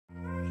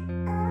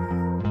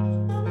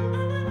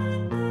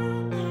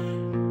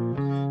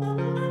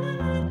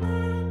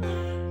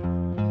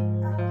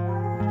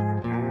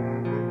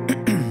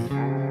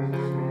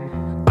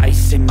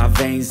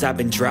veins, I've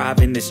been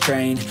driving this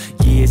train.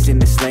 Years in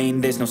this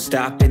lane, there's no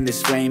stopping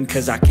this flame.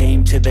 Cause I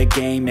came to the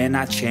game and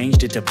I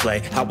changed it to play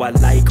how I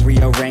like,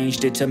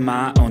 rearranged it to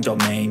my own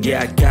domain.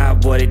 Yeah, I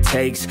got what it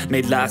takes,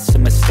 made lots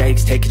of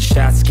mistakes, taking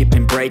shots,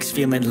 skipping breaks,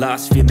 feeling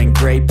lost, feeling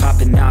great,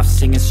 popping off,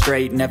 singing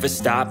straight, never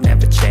stopped,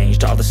 never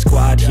changed. All the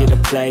squad here to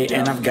play,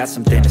 and I've got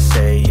something to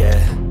say, yeah.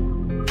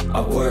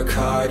 I work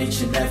hard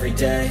each and every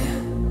day,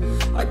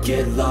 I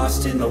get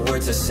lost in the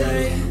words I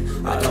say.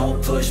 I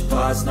don't push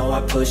pause, no,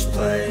 I push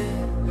play.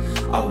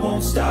 I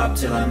won't stop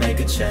till I make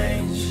a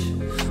change.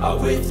 I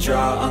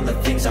withdraw on the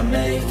things I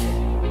make.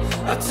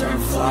 I turn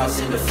flaws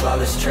into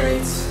flawless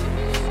traits.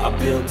 I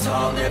build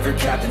tall, never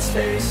capped in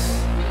space.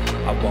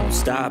 I won't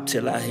stop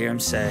till I hear him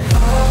say, oh,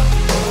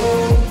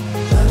 oh,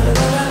 la, la,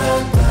 la, la,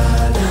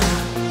 la, la.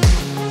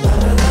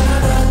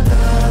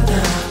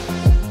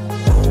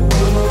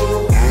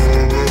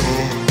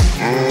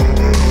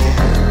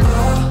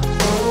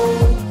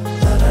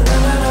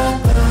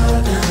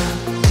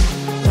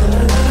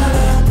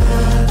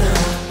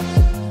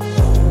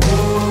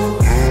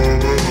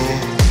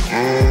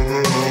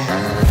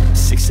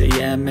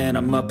 And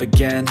I'm up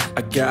again.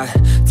 I got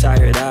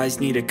tired eyes,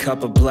 need a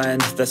cup of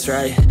blend. That's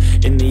right,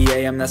 in the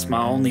AM, that's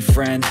my only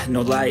friend.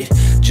 No light,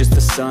 just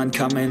the sun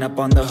coming up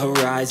on the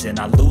horizon.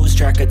 I lose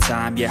track of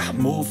time, yeah, I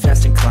move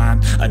fast and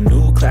climb a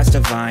new class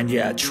divine,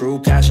 yeah, true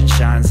passion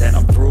shines. And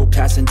I'm through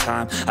passing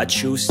time, I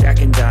choose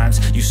stacking dimes.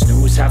 You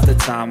snooze half the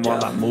time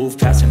while I move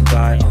passing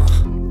by.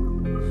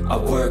 I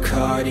work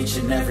hard each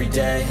and every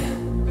day,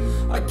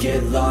 I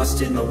get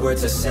lost in the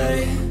words I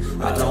say.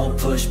 I don't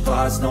push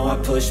pause, no, I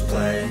push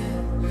play.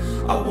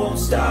 I won't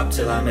stop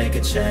till I make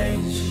a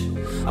change.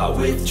 I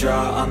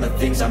withdraw on the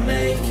things I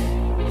make.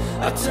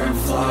 I turn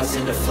flaws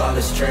into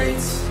flawless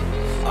traits.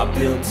 I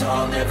build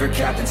tall, never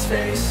capped in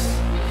space.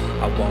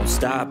 I won't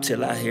stop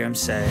till I hear him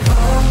say, oh,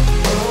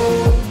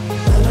 oh,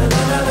 la,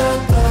 la, la, la,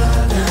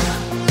 la, la.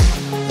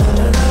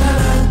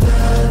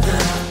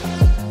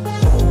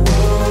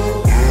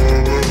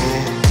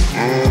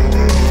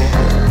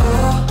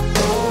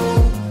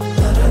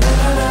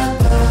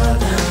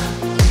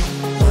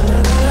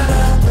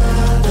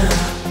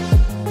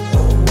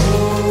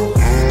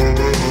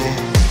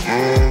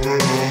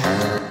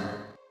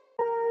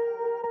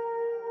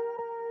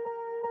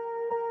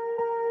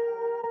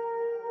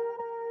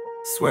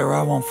 Swear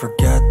I won't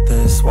forget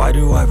this, why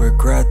do I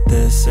regret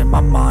this? In my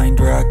mind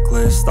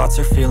reckless, thoughts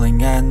are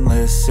feeling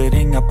endless.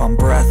 Sitting up, I'm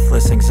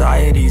breathless,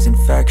 anxiety's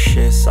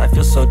infectious. I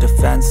feel so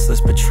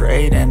defenseless,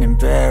 betrayed and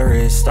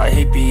embarrassed. I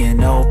hate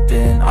being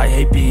open, I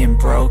hate being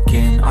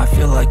broken. I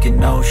feel like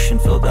an ocean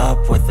filled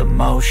up with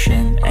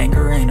emotion.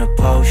 Anger ain't a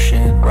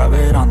potion, rub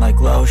it on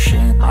like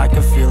lotion. I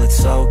can feel it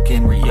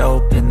soaking,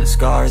 reopen, the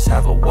scars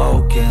have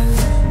awoken.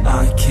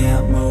 I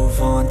can't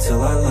move on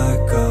till I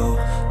let go.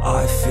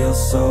 I feel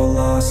so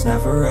lost,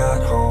 never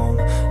at home.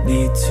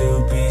 Need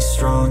to be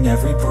strong,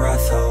 every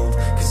breath hold.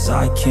 Cause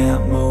I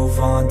can't move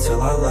on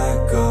till I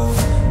let go.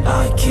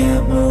 I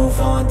can't move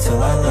on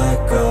till I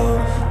let go.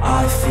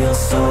 I feel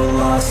so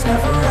lost,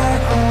 never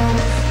at home.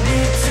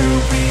 Need to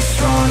be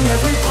strong,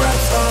 every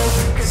breath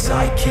hold. Cause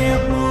I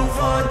can't move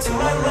on till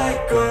I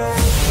let go.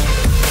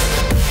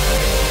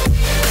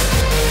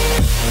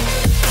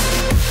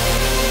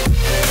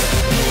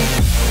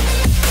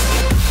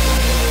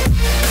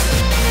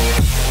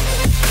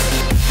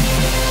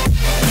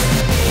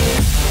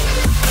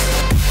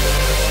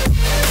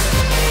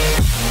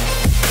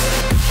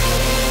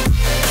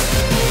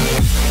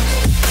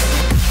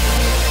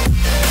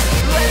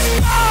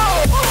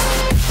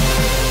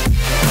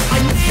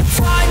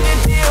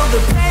 The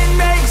pain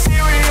makes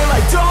it real,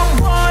 I don't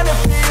wanna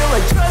feel,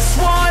 I just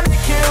wanna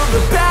kill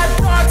the bad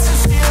thoughts and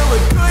steal a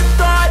good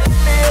thought and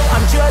feel.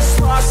 I'm just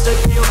lost, I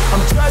feel,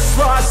 I'm just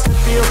lost, I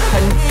feel. I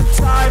need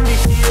time to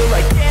heal,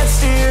 I can't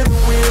steer the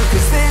wheel.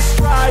 Cause this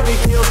drive it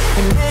kills,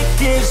 and it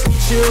gives me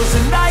chills.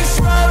 A nice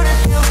road it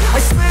feels, I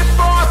slip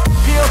off the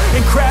peel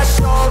and crash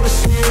all the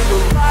steel.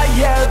 Will I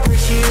ever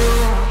heal?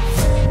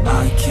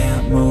 I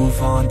can't move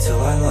on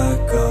till I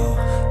let go.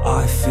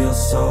 I feel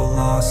so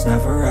lost,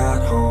 never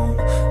at home.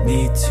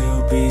 Need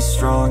to be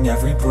strong,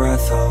 every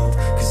breath hold.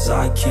 Cause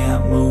I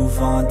can't move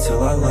on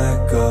till I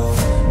let go.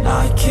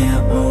 I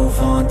can't move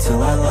on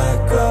till I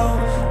let go.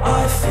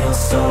 I feel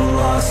so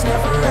lost,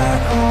 never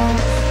at home.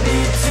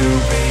 Need to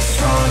be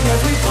strong,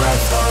 every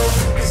breath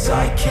hold. Cause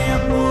I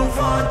can't move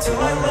on till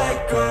I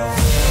let go.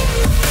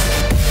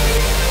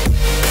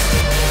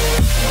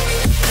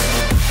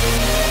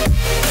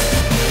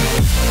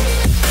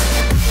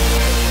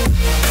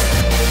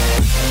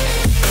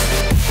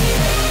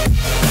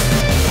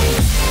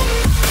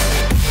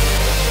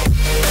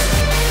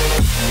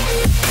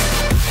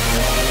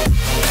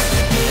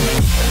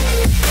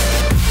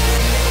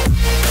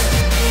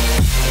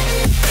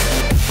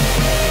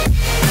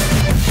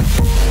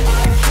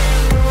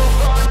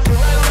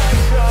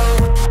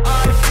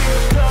 I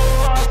feel so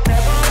lost,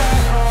 never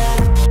at home.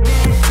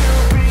 Need to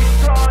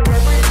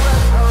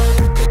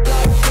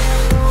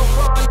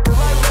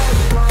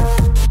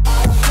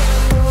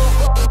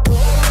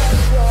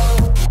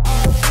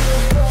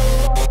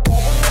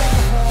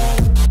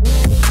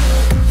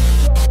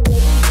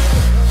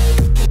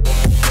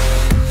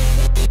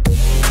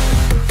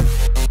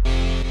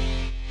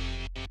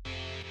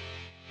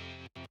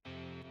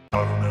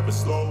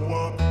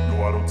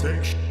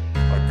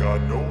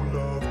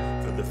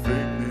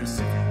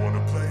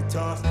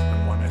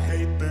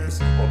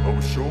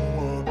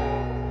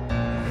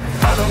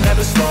don't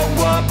ever slow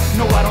up,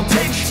 no I don't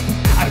take sh**.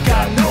 I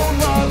got no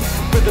love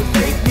for the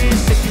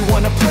fakeness. If you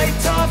wanna play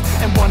tough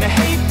and wanna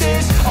hate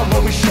this, I'll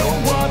always show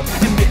up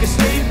and make a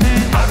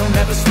statement. I don't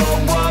ever slow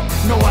up,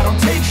 no I don't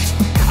take sh**.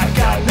 I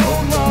got no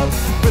love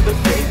for the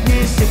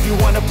fakeness. If you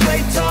wanna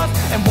play tough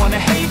and wanna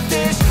hate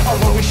this,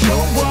 I'll always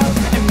show up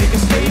and make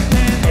a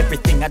statement.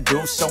 Everything I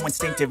do so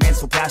instinctive and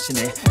so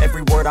passionate.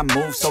 Every word I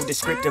move so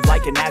descriptive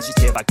like an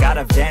adjective. I got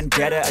a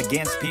vendetta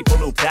against people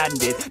who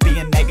patented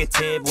being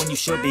negative when you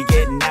should be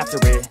getting after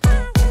it.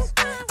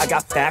 I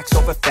got facts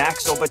over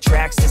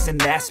tracks, this and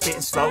that.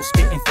 Spitting slow,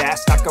 spitting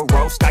fast, I could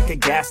roast, I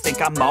could gas.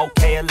 Think I'm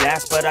okay at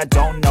last, but I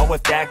don't know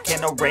if that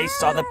can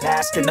erase all the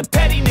past. And the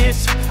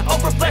pettiness, a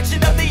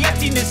reflection of the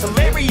emptiness.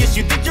 Hilarious,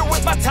 you think you're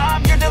worth my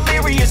time, you're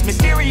delirious.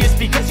 Mysterious,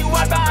 because you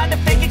hide behind a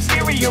fake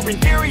exterior.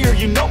 Inferior,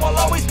 you know I'll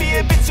always be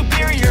a bit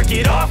superior.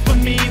 Get off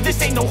of me, this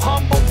ain't no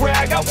humble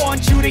brag. I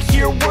want you to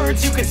hear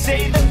words, you can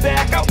say them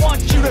back. I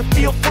want you to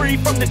feel free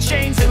from the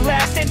chains that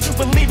last, and to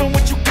believe in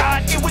what you got,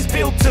 it was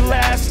built to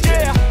last,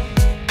 yeah.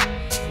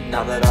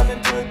 Now that I've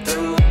been put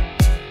through,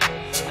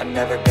 I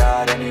never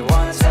got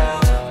anyone's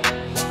help.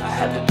 I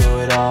had to do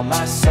it all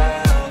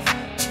myself.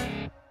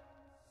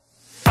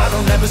 I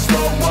don't ever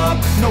slow up,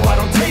 no I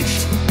don't take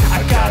sh**.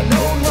 I got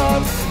no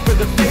love for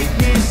the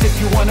fakeness. If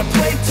you wanna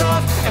play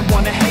tough and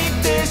wanna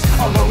hate this,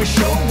 I'll always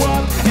show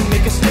up and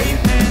make a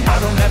statement. I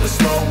don't ever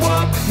slow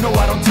up, no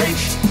I don't take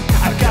sh**.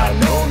 I got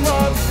no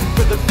love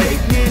for the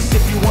fakeness.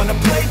 If you wanna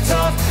play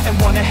tough and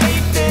wanna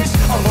hate this,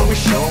 I'll always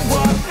show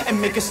up and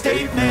make a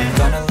statement.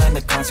 Gonna learn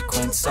the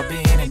consequence of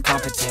being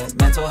incompetent.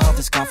 Mental health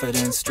is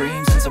confidence,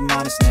 dreams and some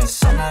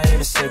honestness. I'm not here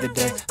to save the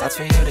day, that's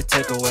for you to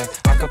take away.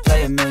 I could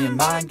play a million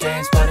mind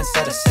games, but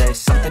instead I say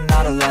something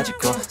not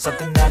illogical,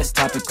 something that is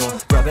topical.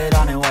 Rub it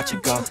on and watch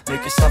it go,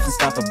 make yourself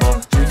unstoppable.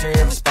 Dreams are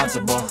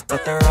irresponsible,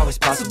 but they're always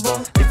possible.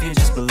 If you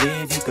just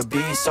believe, you could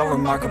be so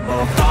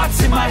remarkable.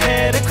 Thoughts in my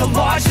head, a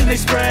collage and they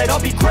spread.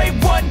 I'll be great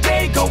one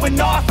day, going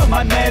off of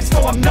my meds.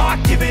 No, I'm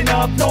not giving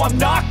up, no, I'm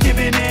not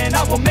giving in.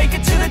 I will make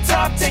it to the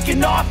top,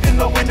 taking off in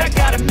the wind. I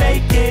gotta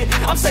make it,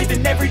 I'm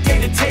saving every day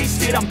to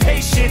taste it. I'm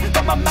patient,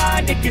 but my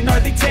mind, it can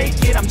hardly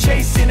take it. I'm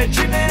chasing a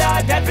dream that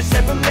I've had for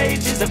several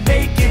ages. A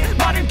vacant,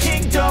 modern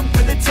kingdom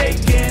for the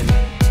taking.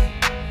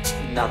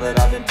 Now that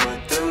I've been put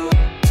through,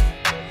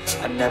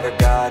 I never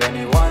got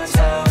anyone's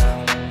help.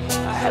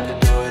 I had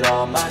to do it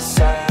all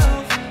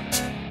myself.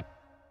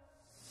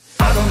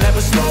 I don't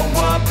ever slow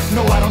up,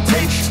 no I don't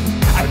take sh**.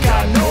 I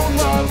got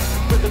no love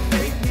for the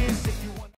fake.